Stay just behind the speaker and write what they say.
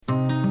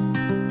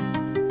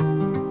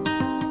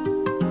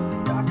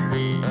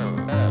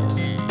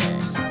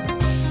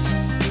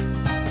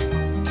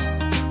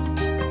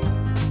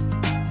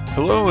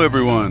Hello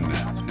everyone,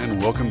 and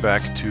welcome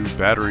back to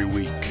Battery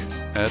Week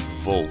at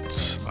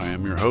Volts. I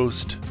am your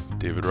host,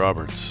 David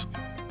Roberts.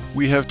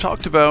 We have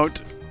talked about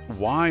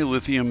why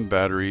lithium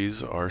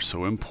batteries are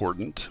so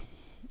important,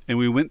 and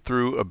we went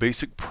through a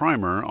basic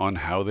primer on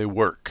how they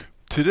work.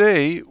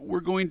 Today, we're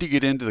going to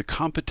get into the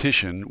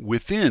competition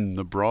within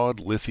the broad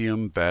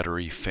lithium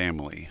battery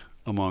family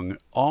among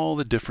all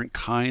the different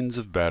kinds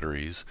of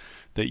batteries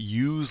that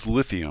use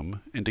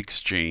lithium and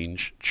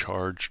exchange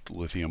charged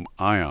lithium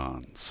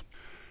ions.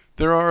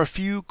 There are a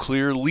few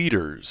clear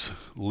leaders: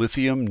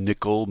 lithium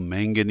nickel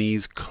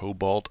manganese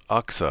cobalt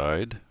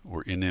oxide,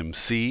 or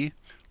NMC,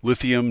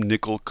 lithium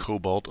nickel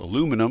cobalt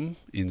aluminum,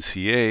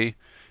 NCA,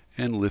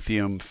 and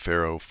lithium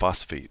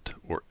ferrophosphate,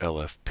 or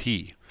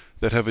LFP,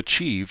 that have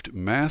achieved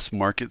mass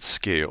market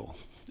scale,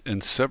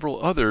 and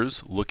several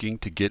others looking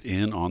to get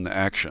in on the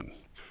action.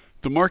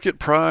 The market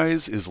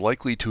prize is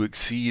likely to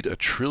exceed $1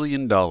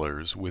 trillion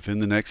within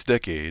the next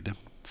decade,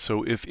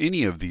 so if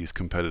any of these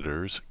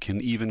competitors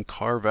can even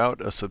carve out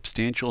a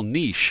substantial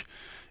niche,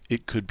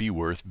 it could be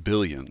worth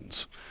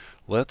billions.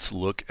 Let's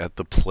look at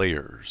the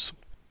players.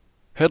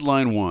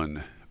 Headline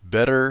 1: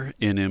 Better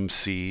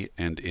NMC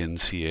and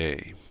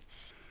NCA.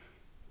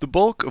 The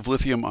bulk of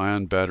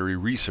lithium-ion battery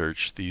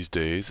research these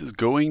days is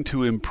going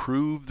to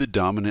improve the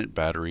dominant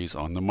batteries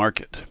on the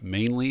market,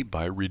 mainly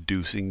by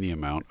reducing the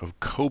amount of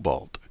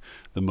cobalt,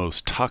 the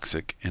most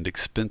toxic and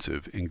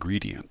expensive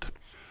ingredient.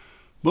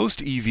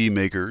 Most EV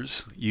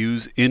makers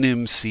use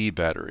NMC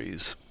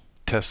batteries.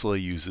 Tesla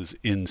uses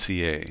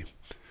NCA.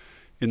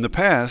 In the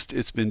past,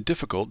 it's been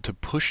difficult to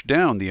push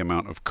down the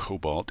amount of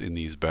cobalt in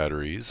these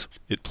batteries.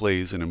 It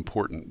plays an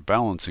important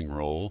balancing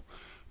role.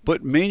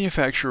 But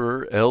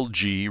manufacturer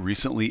LG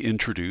recently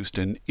introduced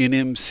an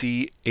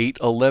NMC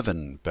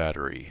 811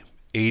 battery,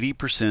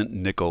 80%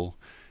 nickel,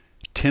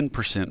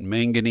 10%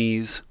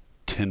 manganese,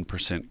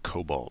 10%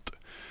 cobalt.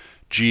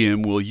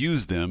 GM will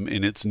use them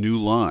in its new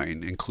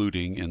line,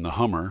 including in the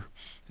Hummer,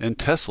 and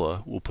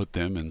Tesla will put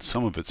them in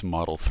some of its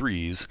Model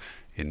 3s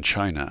in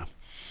China.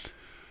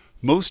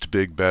 Most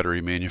big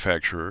battery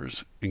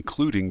manufacturers,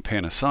 including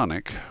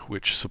Panasonic,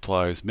 which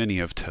supplies many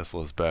of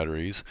Tesla's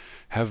batteries,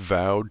 have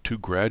vowed to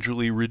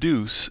gradually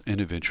reduce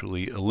and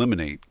eventually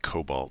eliminate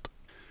cobalt.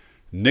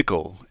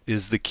 Nickel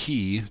is the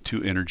key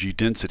to energy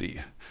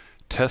density.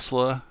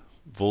 Tesla,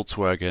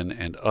 Volkswagen,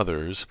 and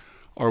others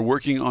are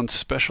working on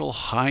special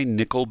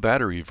high-nickel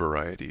battery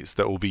varieties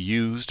that will be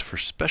used for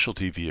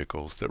specialty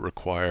vehicles that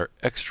require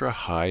extra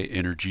high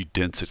energy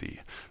density,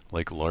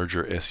 like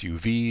larger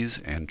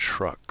SUVs and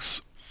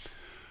trucks.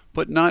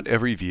 But not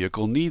every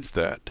vehicle needs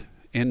that,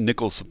 and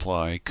nickel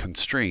supply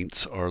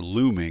constraints are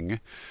looming,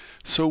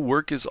 so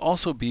work is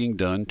also being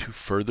done to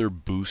further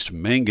boost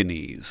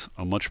manganese,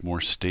 a much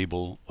more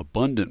stable,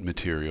 abundant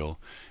material,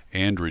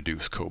 and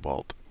reduce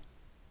cobalt.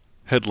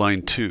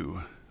 Headline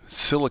 2: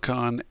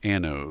 Silicon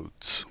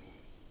anodes.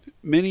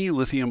 Many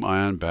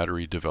lithium-ion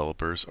battery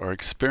developers are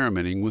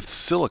experimenting with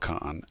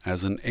silicon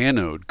as an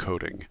anode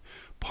coating,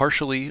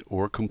 partially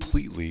or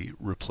completely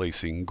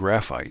replacing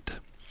graphite.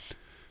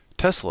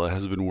 Tesla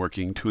has been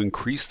working to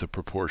increase the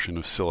proportion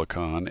of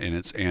silicon in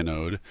its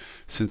anode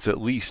since at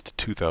least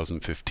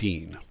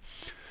 2015.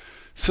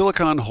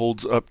 Silicon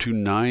holds up to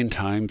 9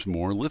 times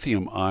more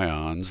lithium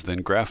ions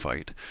than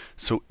graphite,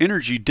 so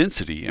energy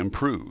density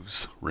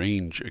improves,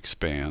 range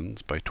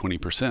expands by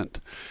 20%,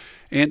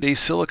 and a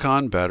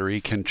silicon battery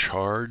can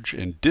charge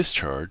and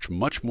discharge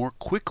much more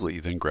quickly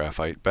than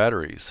graphite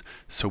batteries,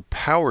 so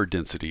power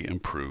density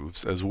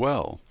improves as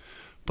well.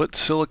 But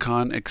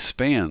silicon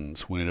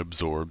expands when it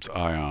absorbs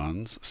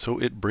ions, so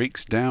it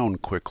breaks down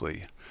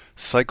quickly.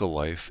 Cycle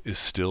life is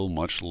still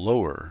much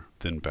lower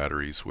than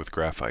batteries with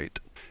graphite.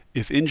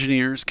 If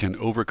engineers can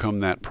overcome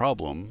that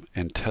problem,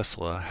 and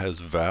Tesla has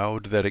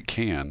vowed that it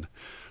can,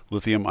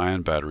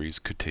 lithium-ion batteries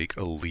could take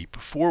a leap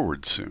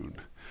forward soon.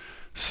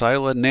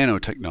 Sila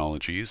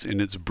Nanotechnologies,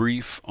 in its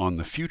brief on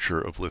the future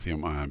of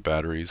lithium-ion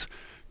batteries,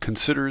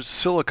 considers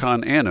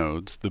silicon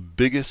anodes the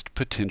biggest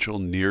potential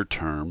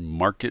near-term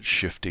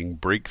market-shifting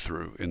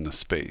breakthrough in the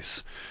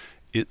space.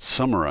 It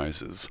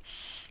summarizes,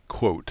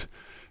 quote,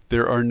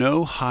 "There are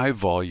no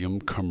high-volume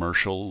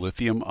commercial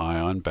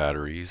lithium-ion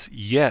batteries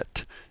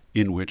yet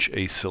in which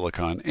a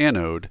silicon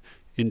anode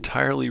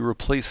entirely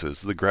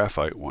replaces the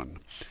graphite one.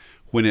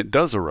 When it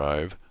does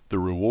arrive, the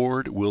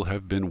reward will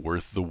have been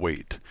worth the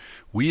wait.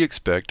 We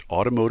expect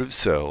automotive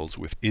cells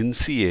with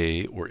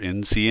NCA or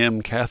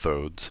NCM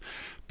cathodes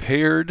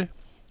paired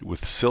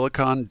with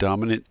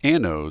silicon-dominant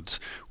anodes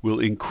will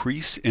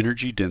increase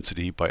energy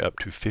density by up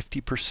to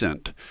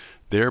 50%,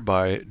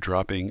 thereby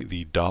dropping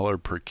the dollar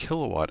per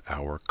kilowatt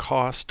hour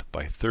cost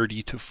by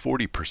 30 to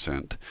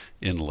 40%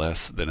 in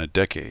less than a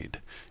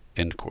decade."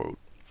 End quote.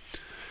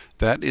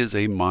 That is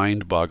a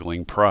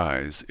mind-boggling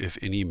prize if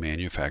any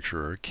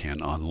manufacturer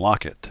can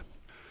unlock it.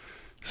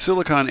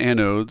 Silicon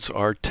anodes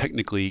are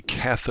technically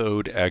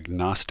cathode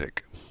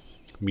agnostic,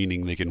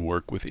 meaning they can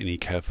work with any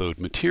cathode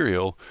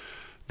material,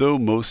 though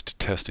most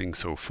testing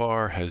so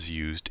far has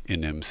used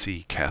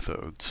NMC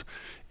cathodes.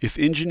 If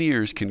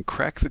engineers can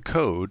crack the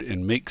code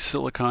and make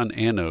silicon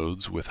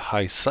anodes with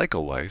high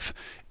cycle life,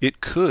 it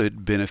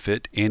could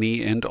benefit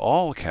any and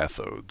all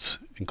cathodes,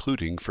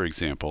 including, for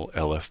example,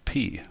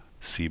 LFP.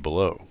 See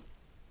below.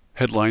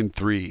 Headline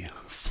 3.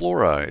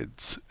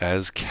 Fluorides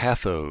as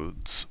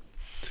cathodes.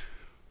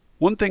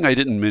 One thing I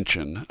didn't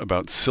mention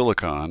about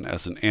silicon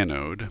as an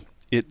anode,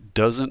 it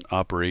doesn't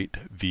operate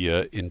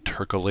via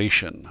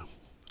intercalation,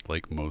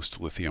 like most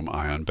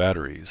lithium-ion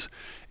batteries.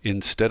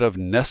 Instead of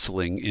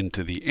nestling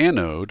into the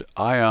anode,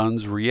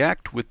 ions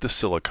react with the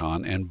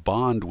silicon and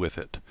bond with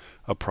it,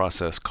 a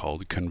process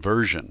called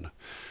conversion.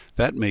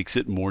 That makes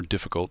it more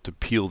difficult to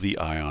peel the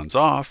ions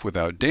off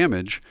without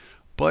damage,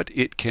 but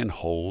it can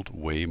hold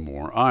way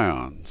more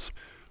ions.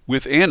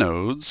 With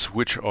anodes,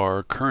 which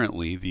are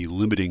currently the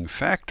limiting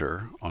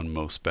factor on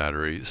most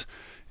batteries,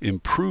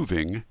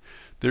 improving,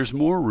 there's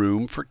more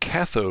room for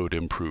cathode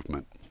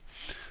improvement.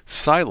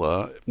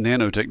 Sila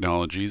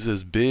Nanotechnologies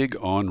is big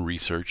on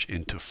research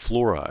into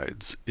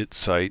fluorides. It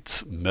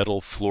cites metal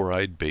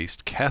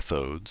fluoride-based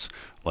cathodes,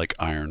 like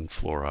iron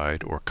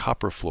fluoride or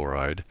copper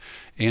fluoride,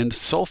 and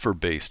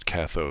sulfur-based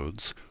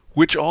cathodes,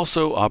 which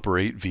also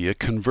operate via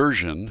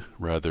conversion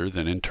rather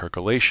than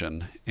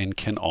intercalation and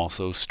can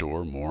also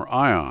store more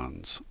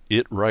ions.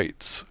 It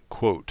writes,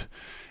 quote,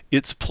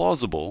 "It's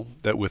plausible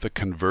that with a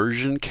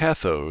conversion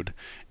cathode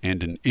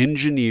and an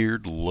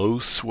engineered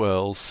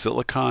low-swell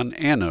silicon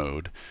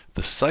anode,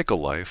 the cycle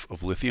life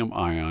of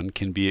lithium-ion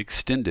can be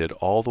extended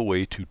all the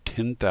way to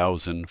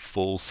 10,000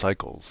 full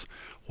cycles,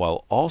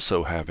 while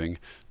also having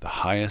the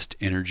highest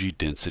energy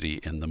density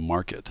in the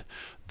market,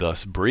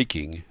 thus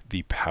breaking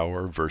the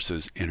power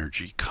versus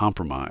energy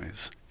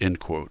compromise." End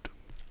quote.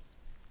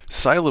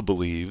 Sila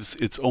believes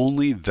it's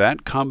only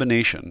that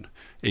combination,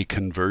 a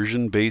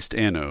conversion-based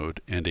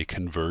anode and a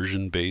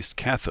conversion-based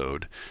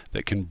cathode,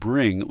 that can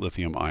bring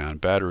lithium-ion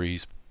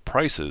batteries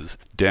prices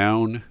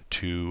down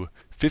to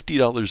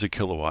 $50 a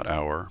kilowatt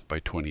hour by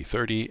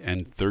 2030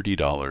 and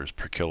 $30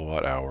 per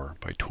kilowatt hour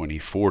by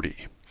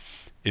 2040.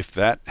 If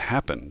that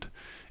happened,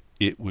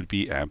 it would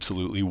be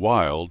absolutely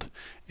wild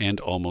and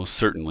almost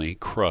certainly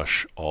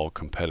crush all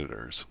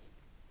competitors.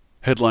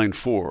 Headline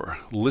 4.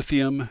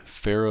 Lithium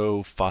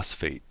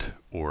ferrophosphate,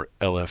 or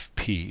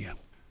LFP.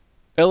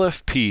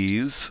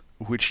 LFPs,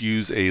 which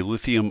use a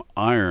lithium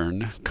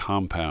iron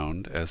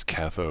compound as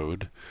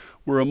cathode,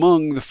 were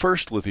among the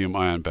first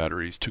lithium-ion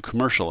batteries to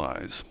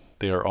commercialize.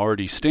 They are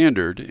already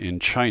standard in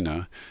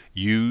China,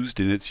 used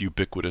in its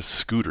ubiquitous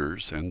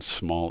scooters and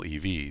small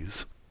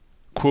EVs.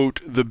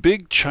 Quote, "The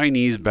big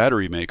Chinese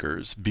battery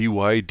makers,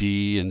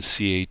 BYD and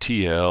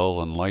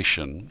CATL and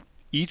Lishan,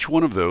 each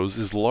one of those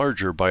is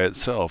larger by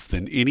itself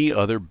than any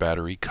other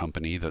battery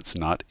company that's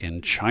not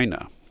in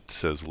China,"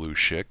 says Lou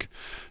Schick,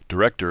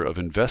 Director of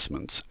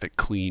Investments at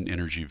Clean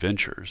Energy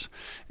Ventures,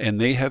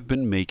 and they have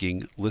been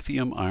making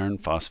lithium iron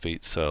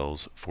phosphate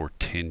cells for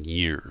 10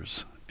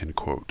 years. End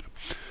quote.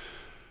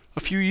 A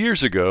few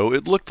years ago,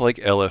 it looked like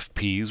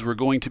LFPs were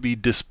going to be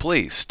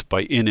displaced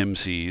by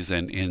NMCs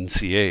and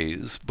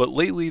NCAs, but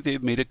lately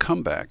they've made a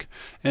comeback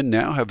and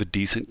now have a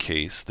decent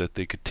case that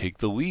they could take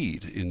the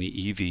lead in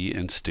the EV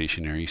and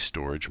stationary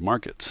storage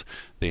markets.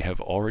 They have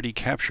already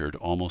captured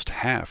almost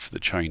half the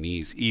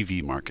Chinese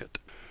EV market.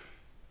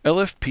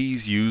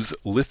 LFPs use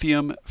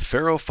lithium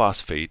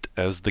ferrophosphate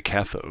as the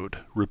cathode,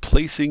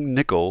 replacing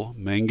nickel,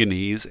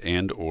 manganese,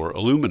 and/or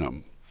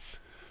aluminum.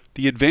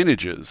 The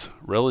advantages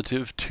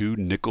relative to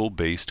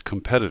nickel-based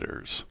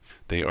competitors: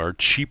 they are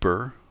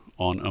cheaper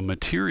on a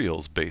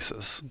materials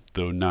basis,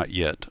 though not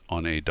yet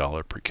on a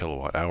dollar per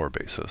kilowatt hour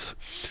basis.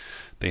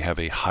 They have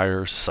a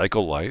higher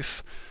cycle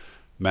life.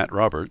 Matt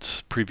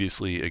Roberts,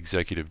 previously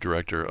executive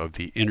director of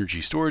the Energy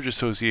Storage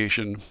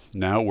Association,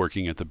 now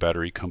working at the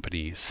battery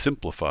company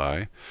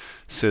Simplify,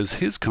 says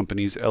his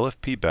company's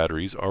LFP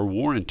batteries are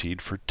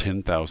warranted for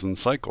 10,000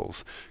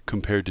 cycles,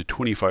 compared to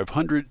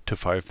 2,500 to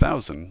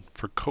 5,000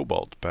 for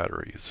cobalt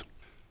batteries.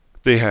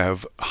 They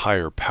have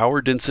higher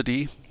power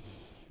density,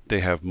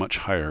 they have much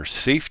higher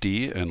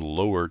safety and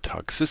lower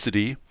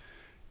toxicity,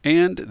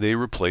 and they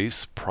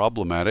replace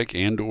problematic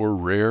and/or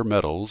rare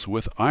metals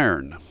with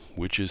iron,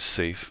 which is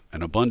safe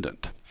and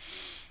abundant.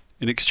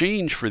 In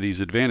exchange for these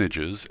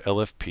advantages,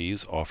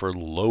 LFPs offer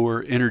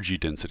lower energy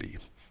density.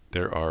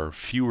 There are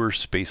fewer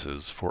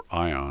spaces for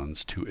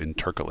ions to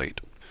intercalate.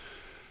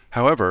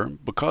 However,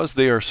 because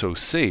they are so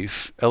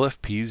safe,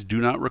 LFPs do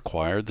not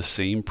require the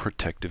same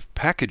protective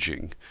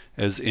packaging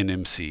as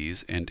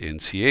NMCs and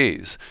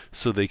NCAs,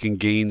 so they can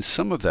gain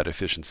some of that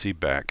efficiency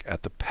back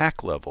at the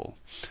pack level.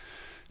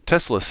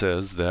 Tesla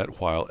says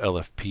that while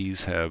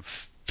LFPs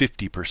have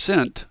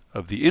 50%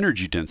 of the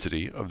energy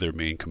density of their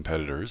main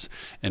competitors,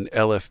 an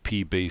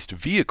LFP-based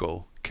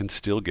vehicle can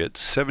still get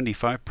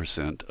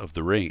 75% of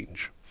the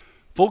range.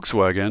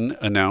 Volkswagen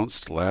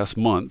announced last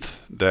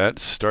month that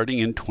starting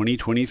in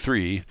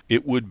 2023,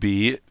 it would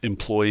be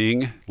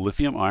employing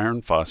lithium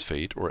iron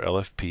phosphate, or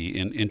LFP,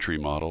 in entry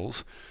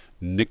models,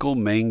 nickel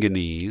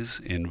manganese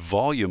in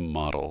volume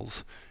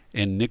models,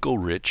 and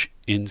nickel-rich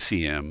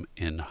NCM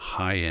in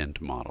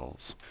high-end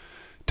models.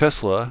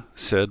 Tesla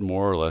said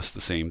more or less the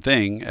same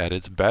thing at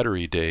its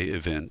Battery Day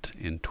event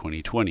in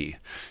 2020.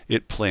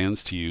 It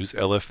plans to use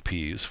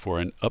LFPs for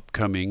an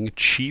upcoming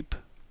cheap,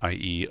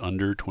 i.e.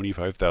 under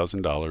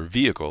 $25,000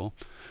 vehicle,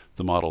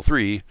 the Model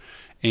 3,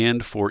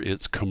 and for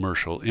its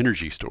commercial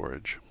energy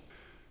storage.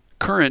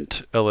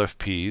 Current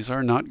LFPs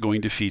are not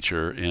going to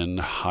feature in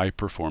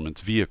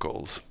high-performance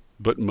vehicles,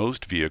 but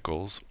most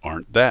vehicles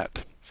aren't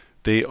that.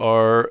 They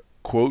are,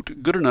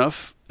 quote, good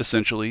enough,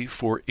 essentially,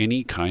 for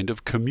any kind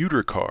of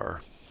commuter car.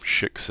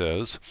 Schick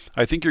says,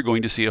 I think you're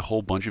going to see a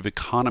whole bunch of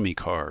economy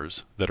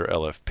cars that are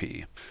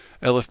LFP.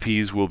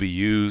 LFPs will be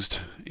used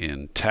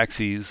in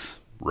taxis,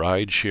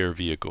 ride-share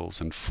vehicles,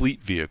 and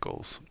fleet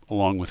vehicles,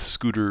 along with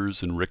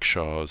scooters and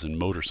rickshaws and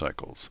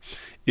motorcycles.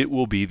 It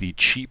will be the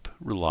cheap,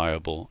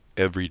 reliable,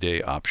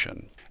 everyday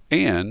option.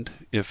 And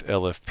if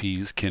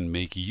LFPs can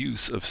make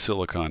use of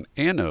silicon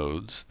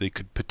anodes, they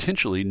could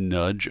potentially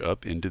nudge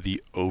up into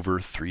the over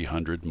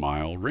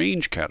 300-mile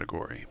range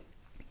category.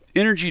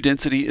 Energy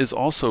density is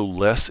also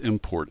less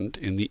important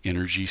in the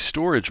energy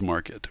storage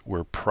market,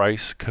 where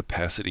price,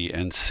 capacity,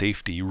 and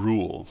safety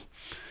rule.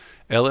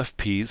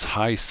 LFP's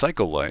high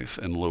cycle life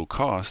and low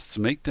costs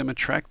make them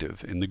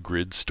attractive in the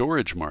grid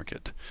storage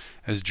market.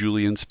 As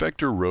Julian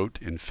Spector wrote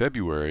in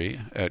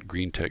February at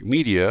Greentech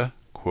Media,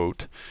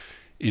 quote,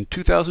 in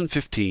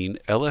 2015,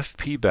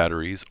 LFP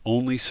batteries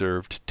only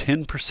served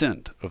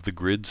 10% of the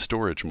grid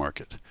storage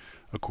market,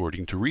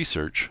 according to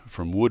research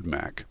from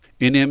WoodMac.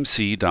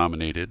 NMC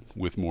dominated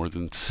with more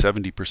than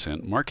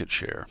 70% market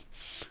share.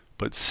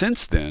 But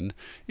since then,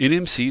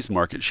 NMC's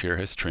market share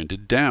has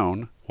trended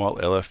down while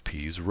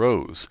LFPs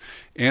rose.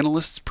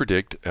 Analysts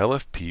predict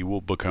LFP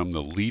will become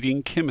the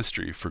leading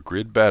chemistry for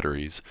grid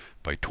batteries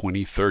by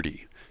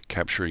 2030,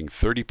 capturing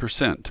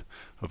 30%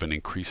 of an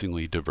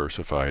increasingly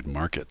diversified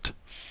market.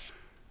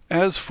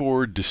 As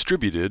for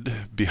distributed,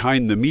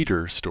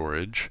 behind-the-meter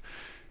storage,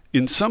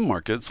 in some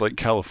markets like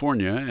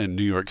California and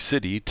New York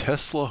City,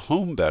 Tesla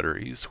home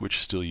batteries, which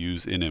still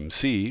use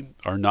NMC,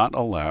 are not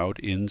allowed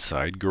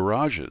inside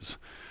garages,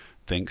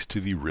 thanks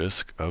to the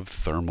risk of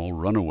thermal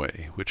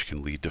runaway, which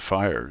can lead to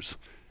fires.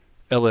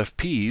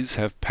 LFPs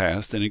have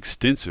passed an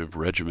extensive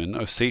regimen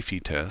of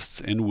safety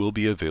tests and will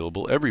be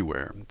available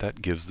everywhere.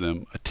 That gives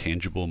them a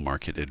tangible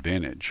market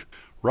advantage.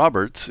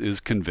 Roberts is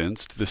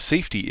convinced the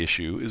safety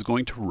issue is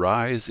going to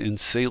rise in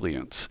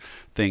salience,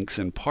 thanks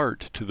in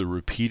part to the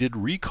repeated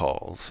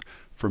recalls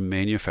from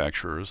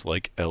manufacturers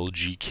like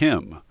LG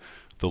Chem.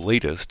 The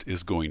latest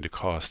is going to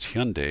cost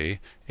Hyundai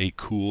a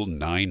cool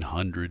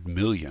 $900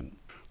 million.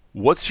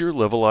 What's your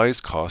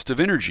levelized cost of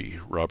energy?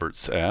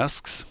 Roberts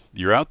asks.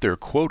 You're out there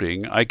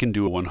quoting, I can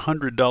do a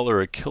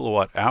 $100 a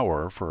kilowatt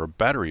hour for a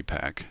battery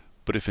pack,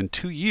 but if in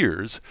 2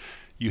 years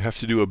you have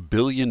to do $1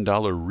 billion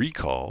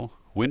recall,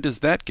 when does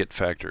that get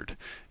factored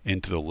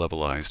into the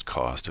levelized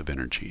cost of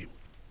energy?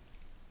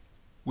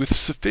 With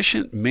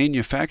sufficient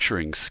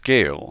manufacturing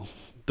scale,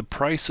 the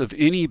price of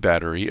any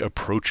battery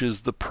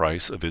approaches the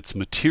price of its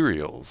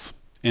materials,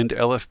 and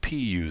LFP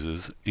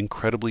uses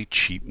incredibly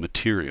cheap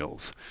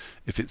materials.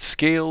 If it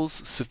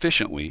scales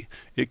sufficiently,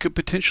 it could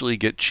potentially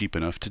get cheap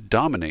enough to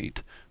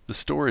dominate the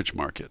storage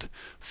market,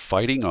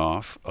 fighting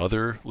off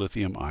other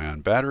lithium-ion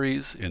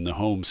batteries in the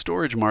home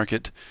storage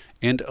market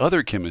and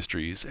other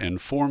chemistries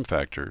and form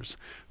factors,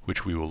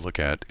 which we will look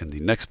at in the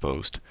next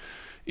post,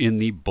 in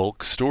the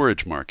bulk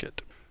storage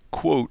market.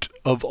 Quote,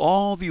 of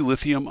all the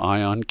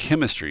lithium-ion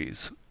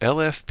chemistries,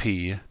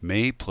 LFP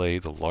may play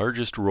the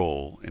largest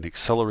role in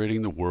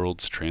accelerating the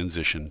world's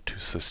transition to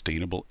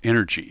sustainable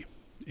energy,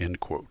 end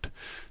quote,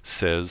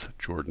 says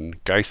Jordan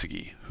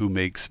Geisige, who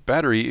makes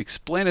battery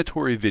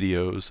explanatory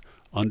videos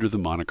under the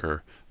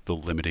moniker The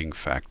Limiting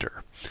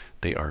Factor.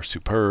 They are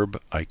superb.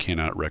 I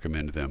cannot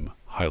recommend them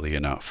highly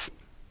enough.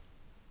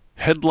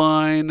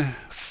 Headline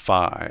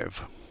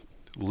 5.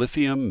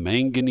 Lithium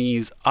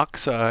manganese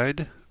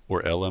oxide,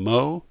 or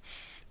LMO,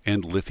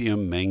 and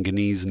lithium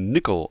manganese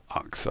nickel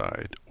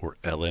oxide, or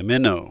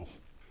LMNO.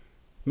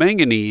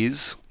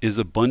 Manganese is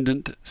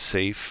abundant,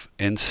 safe,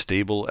 and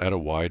stable at a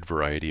wide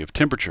variety of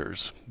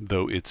temperatures,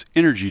 though its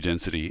energy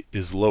density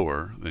is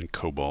lower than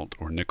cobalt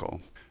or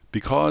nickel.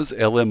 Because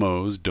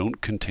LMOs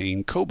don't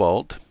contain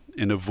cobalt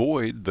and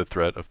avoid the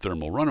threat of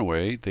thermal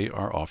runaway, they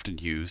are often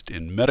used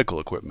in medical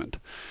equipment,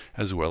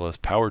 as well as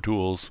power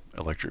tools,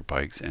 electric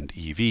bikes, and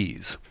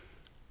EVs.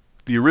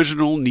 The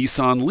original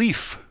Nissan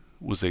Leaf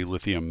was a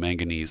lithium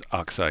manganese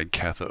oxide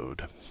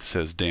cathode,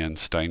 says Dan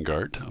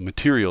Steingart, a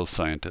materials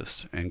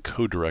scientist and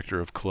co-director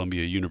of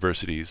Columbia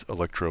University's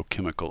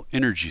Electrochemical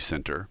Energy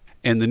Center,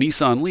 and the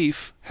Nissan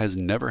Leaf has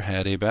never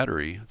had a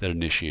battery that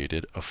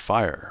initiated a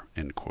fire,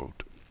 end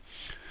quote.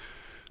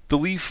 The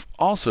Leaf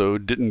also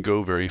didn't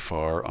go very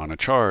far on a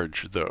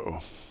charge, though.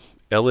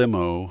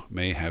 LMO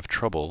may have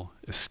trouble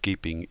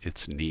escaping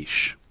its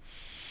niche.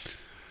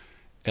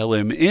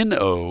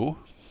 LMNO,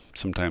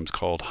 sometimes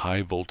called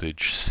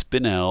high-voltage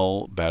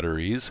spinel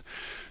batteries,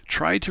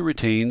 try to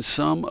retain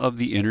some of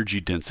the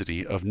energy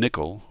density of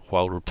nickel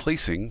while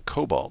replacing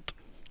cobalt.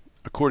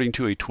 According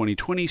to a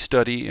 2020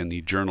 study in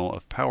the Journal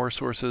of Power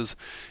Sources,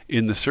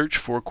 in the search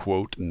for,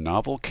 quote,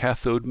 novel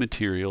cathode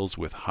materials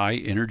with high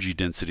energy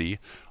density,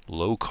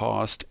 low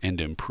cost,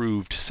 and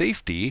improved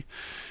safety,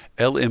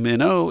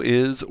 LMNO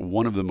is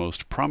one of the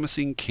most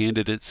promising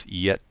candidates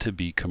yet to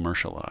be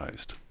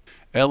commercialized.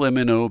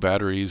 LMNO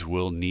batteries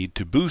will need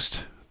to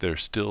boost their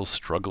still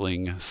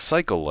struggling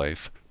cycle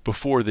life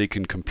before they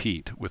can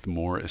compete with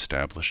more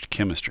established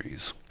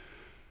chemistries.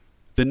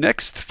 The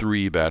next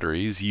three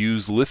batteries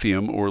use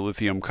lithium or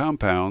lithium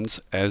compounds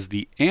as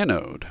the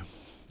anode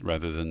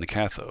rather than the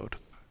cathode.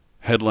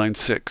 Headline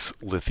 6,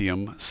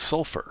 Lithium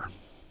Sulfur.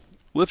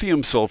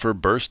 Lithium sulfur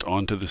burst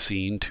onto the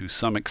scene to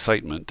some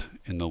excitement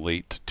in the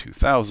late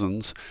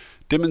 2000s,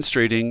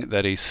 demonstrating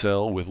that a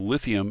cell with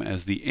lithium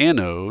as the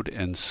anode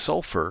and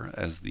sulfur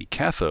as the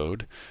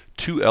cathode,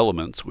 two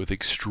elements with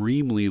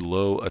extremely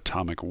low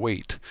atomic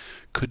weight,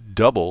 could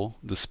double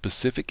the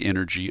specific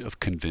energy of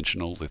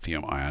conventional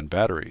lithium-ion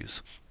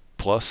batteries.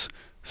 Plus,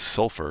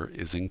 sulfur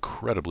is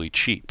incredibly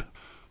cheap.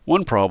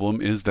 One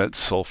problem is that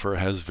sulfur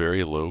has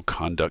very low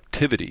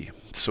conductivity,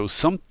 so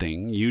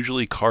something,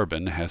 usually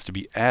carbon, has to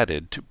be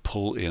added to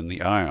pull in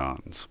the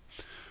ions.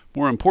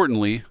 More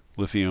importantly,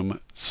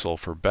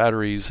 lithium-sulfur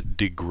batteries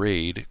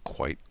degrade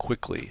quite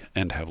quickly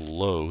and have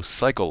low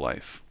cycle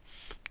life.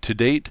 To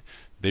date,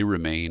 they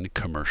remain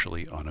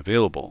commercially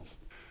unavailable.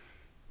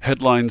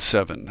 Headline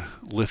 7,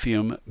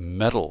 Lithium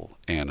Metal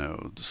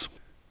Anodes.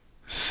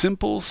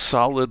 Simple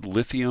solid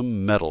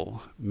lithium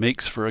metal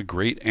makes for a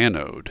great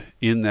anode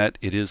in that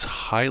it is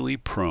highly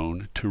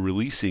prone to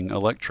releasing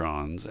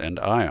electrons and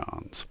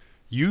ions.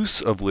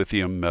 Use of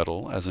lithium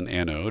metal as an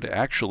anode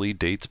actually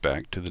dates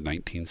back to the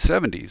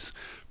 1970s,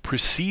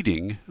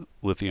 preceding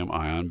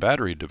lithium-ion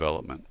battery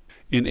development.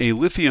 In a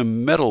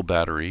lithium metal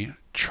battery,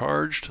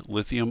 charged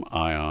lithium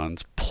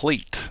ions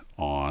plate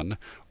on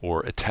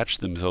or attach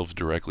themselves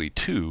directly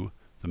to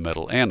the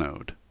metal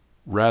anode,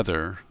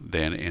 rather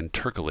than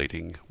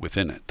intercalating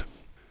within it.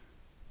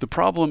 The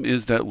problem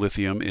is that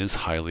lithium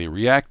is highly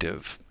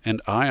reactive,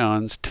 and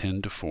ions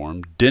tend to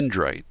form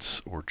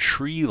dendrites, or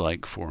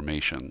tree-like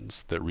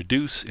formations, that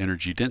reduce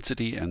energy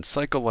density and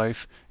cycle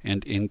life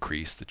and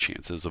increase the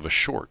chances of a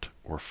short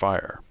or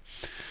fire.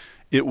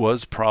 It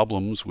was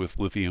problems with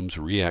lithium's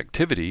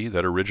reactivity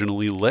that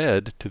originally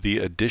led to the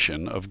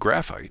addition of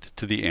graphite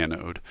to the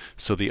anode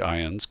so the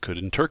ions could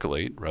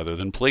intercalate rather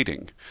than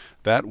plating.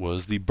 That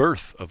was the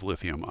birth of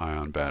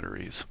lithium-ion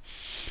batteries.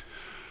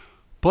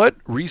 But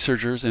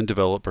researchers and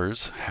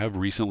developers have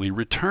recently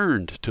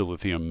returned to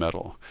lithium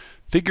metal,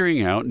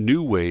 figuring out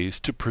new ways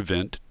to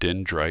prevent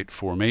dendrite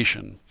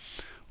formation.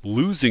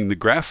 Losing the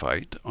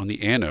graphite on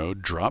the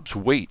anode drops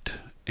weight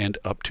and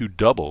up to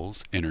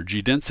doubles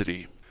energy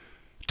density.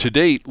 To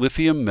date,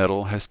 lithium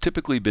metal has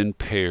typically been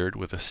paired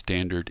with a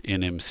standard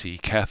NMC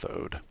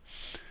cathode.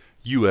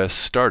 U.S.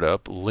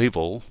 startup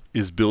Lavel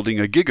is building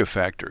a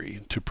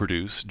gigafactory to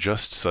produce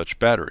just such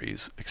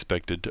batteries,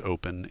 expected to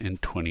open in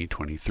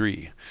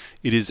 2023.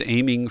 It is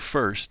aiming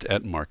first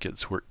at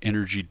markets where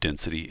energy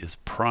density is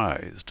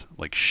prized,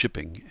 like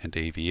shipping and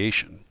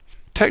aviation.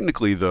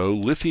 Technically, though,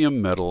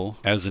 lithium metal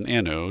as an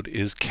anode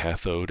is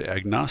cathode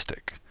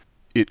agnostic.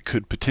 It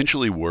could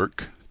potentially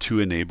work to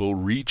enable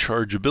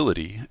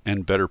rechargeability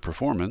and better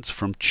performance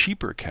from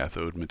cheaper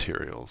cathode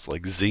materials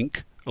like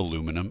zinc,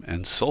 aluminum,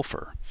 and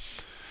sulfur.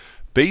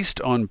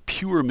 Based on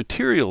pure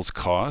materials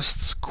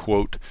costs,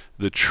 quote,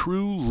 the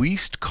true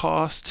least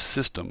cost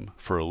system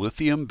for a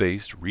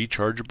lithium-based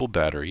rechargeable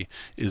battery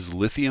is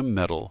lithium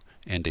metal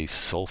and a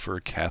sulfur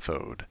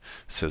cathode,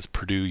 says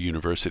Purdue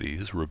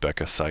University's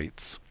Rebecca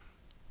Seitz.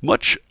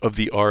 Much of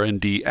the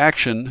R&D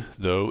action,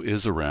 though,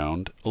 is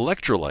around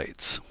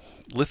electrolytes.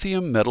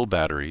 Lithium metal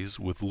batteries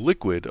with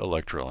liquid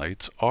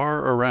electrolytes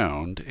are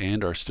around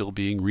and are still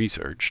being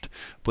researched,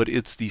 but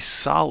it's the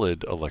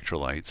solid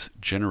electrolytes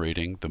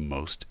generating the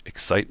most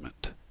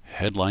excitement.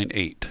 Headline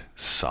 8,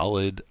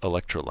 Solid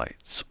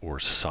Electrolytes,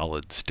 or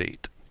solid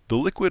state. The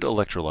liquid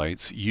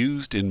electrolytes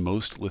used in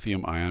most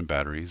lithium-ion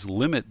batteries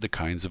limit the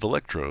kinds of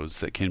electrodes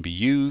that can be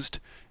used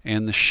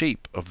and the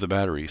shape of the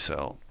battery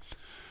cell.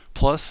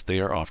 Plus, they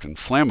are often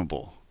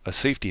flammable, a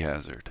safety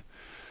hazard.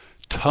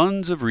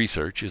 Tons of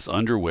research is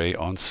underway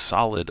on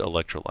solid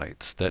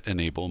electrolytes that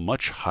enable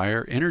much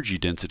higher energy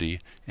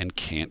density and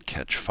can't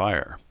catch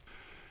fire.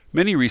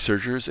 Many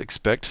researchers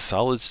expect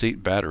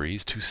solid-state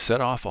batteries to set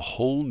off a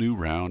whole new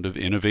round of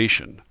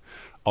innovation.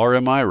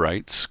 RMI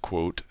writes,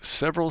 quote,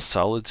 several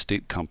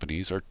solid-state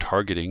companies are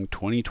targeting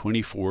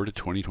 2024 to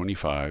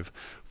 2025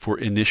 for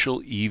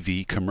initial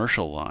EV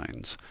commercial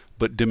lines,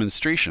 but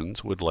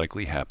demonstrations would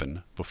likely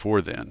happen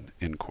before then,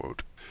 end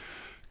quote.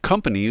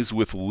 Companies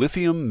with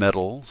lithium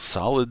metal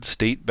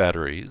solid-state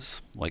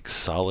batteries, like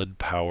Solid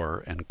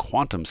Power and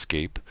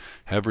QuantumScape,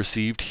 have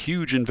received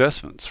huge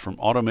investments from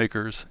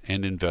automakers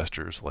and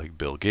investors like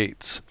Bill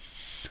Gates.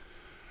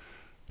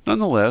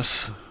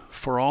 Nonetheless,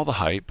 for all the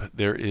hype,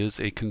 there is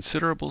a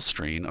considerable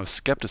strain of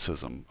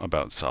skepticism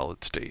about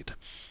solid-state.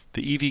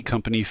 The EV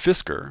company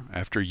Fisker,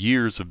 after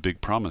years of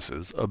big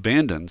promises,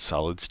 abandoned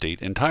solid-state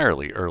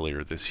entirely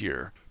earlier this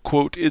year.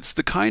 Quote, "It's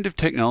the kind of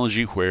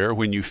technology where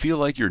when you feel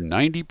like you're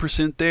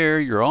 90% there,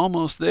 you're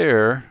almost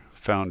there,"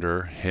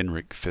 founder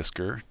Henrik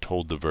Fisker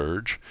told The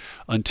Verge,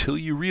 "until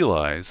you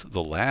realize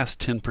the last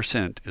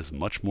 10% is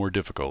much more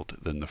difficult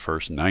than the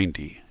first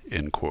 90,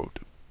 end quote.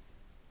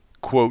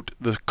 Quote,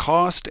 "The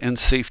cost and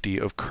safety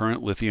of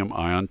current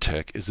lithium-ion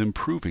tech is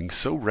improving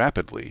so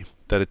rapidly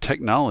that a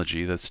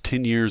technology that's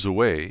 10 years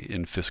away,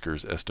 in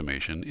Fisker's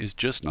estimation, is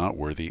just not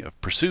worthy of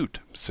pursuit,"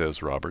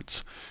 says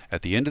Roberts.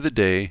 "At the end of the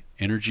day,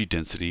 energy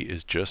density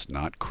is just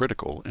not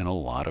critical in a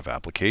lot of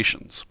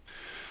applications."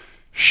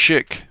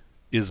 Schick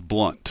is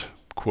blunt.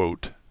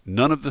 Quote,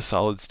 "None of the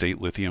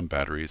solid-state lithium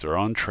batteries are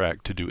on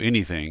track to do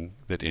anything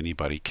that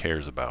anybody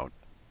cares about,"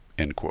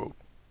 end quote.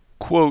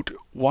 Quote,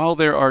 "While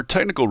there are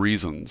technical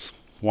reasons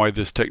why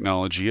this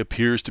technology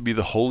appears to be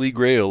the holy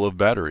grail of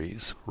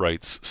batteries,"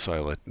 writes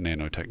Silet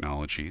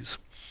Nanotechnologies,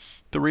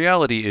 "the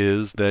reality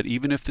is that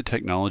even if the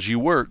technology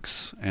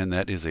works, and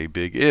that is a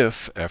big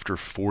if after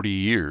 40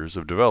 years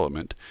of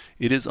development,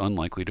 it is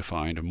unlikely to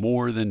find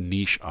more than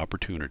niche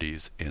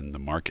opportunities in the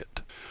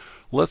market."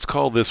 Let's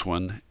call this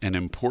one an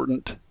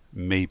important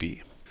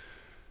maybe.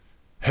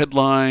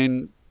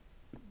 Headline,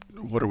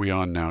 what are we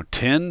on now?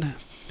 10?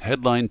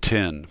 Headline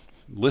 10.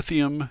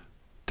 Lithium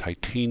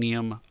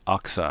titanium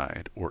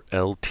oxide, or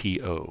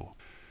LTO.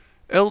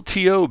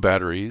 LTO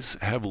batteries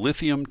have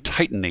lithium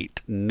titanate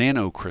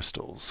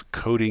nanocrystals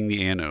coating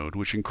the anode,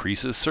 which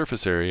increases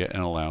surface area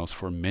and allows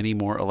for many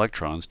more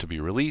electrons to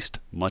be released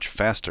much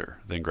faster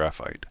than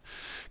graphite.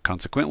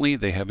 Consequently,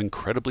 they have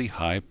incredibly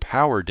high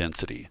power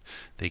density.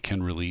 They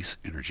can release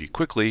energy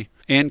quickly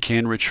and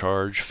can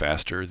recharge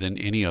faster than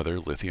any other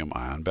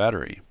lithium-ion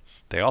battery.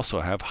 They also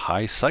have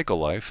high cycle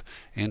life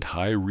and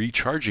high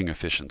recharging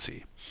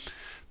efficiency.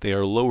 They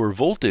are lower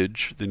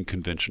voltage than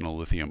conventional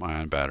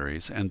lithium-ion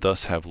batteries and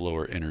thus have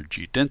lower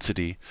energy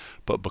density,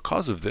 but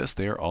because of this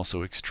they are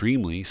also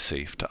extremely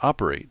safe to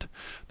operate.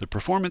 The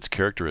performance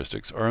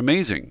characteristics are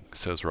amazing,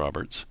 says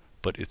Roberts,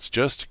 but it's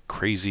just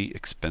crazy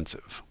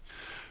expensive.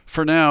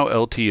 For now,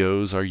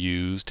 LTOs are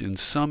used in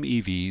some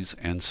EVs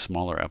and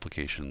smaller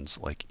applications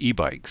like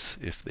e-bikes.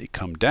 If they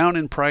come down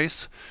in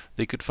price,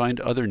 they could find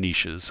other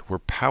niches where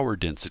power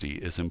density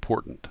is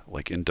important,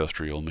 like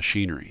industrial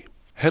machinery.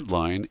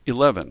 Headline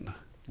 11.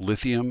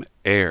 Lithium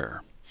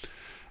Air.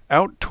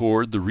 Out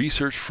toward the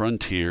research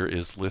frontier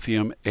is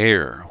Lithium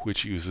Air,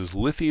 which uses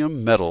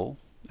lithium metal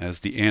as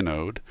the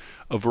anode,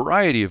 a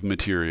variety of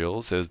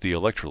materials as the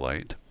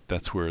electrolyte,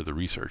 that's where the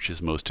research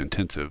is most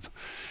intensive,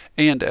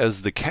 and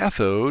as the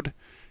cathode,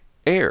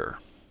 air.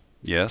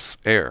 Yes,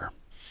 air.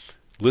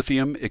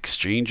 Lithium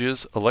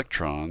exchanges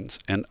electrons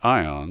and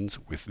ions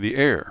with the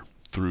air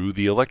through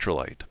the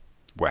electrolyte.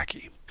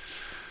 Wacky.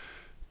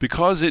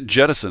 Because it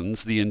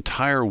jettisons the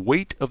entire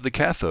weight of the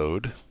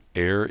cathode,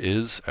 air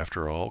is,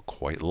 after all,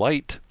 quite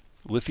light.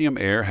 Lithium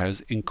air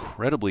has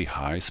incredibly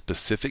high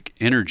specific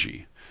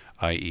energy,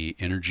 i.e.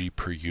 energy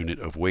per unit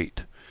of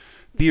weight,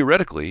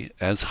 theoretically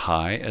as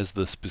high as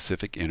the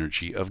specific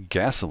energy of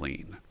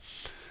gasoline.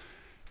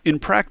 In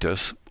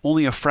practice,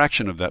 only a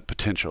fraction of that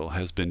potential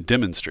has been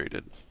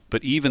demonstrated,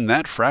 but even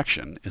that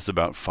fraction is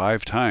about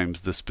 5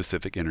 times the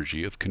specific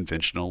energy of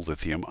conventional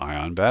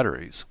lithium-ion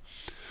batteries.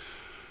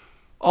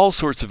 All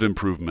sorts of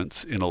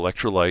improvements in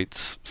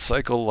electrolytes,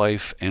 cycle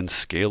life, and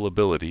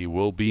scalability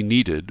will be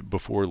needed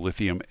before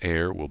lithium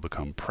air will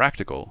become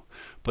practical,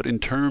 but in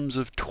terms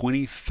of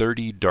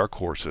 2030 dark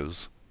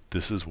horses,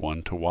 this is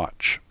one to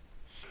watch.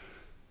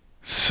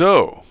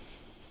 So,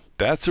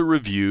 that's a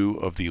review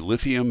of the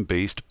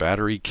lithium-based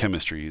battery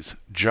chemistries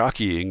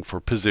jockeying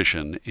for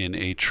position in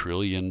a $1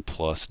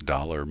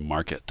 trillion+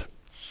 market.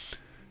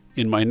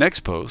 In my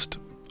next post,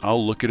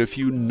 I'll look at a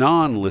few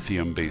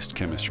non-lithium-based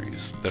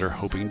chemistries that are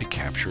hoping to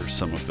capture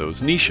some of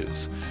those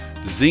niches.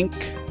 Zinc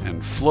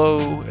and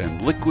flow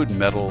and liquid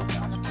metal,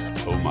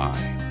 oh my.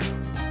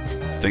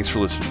 Thanks for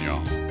listening,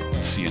 y'all.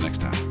 See you next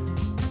time.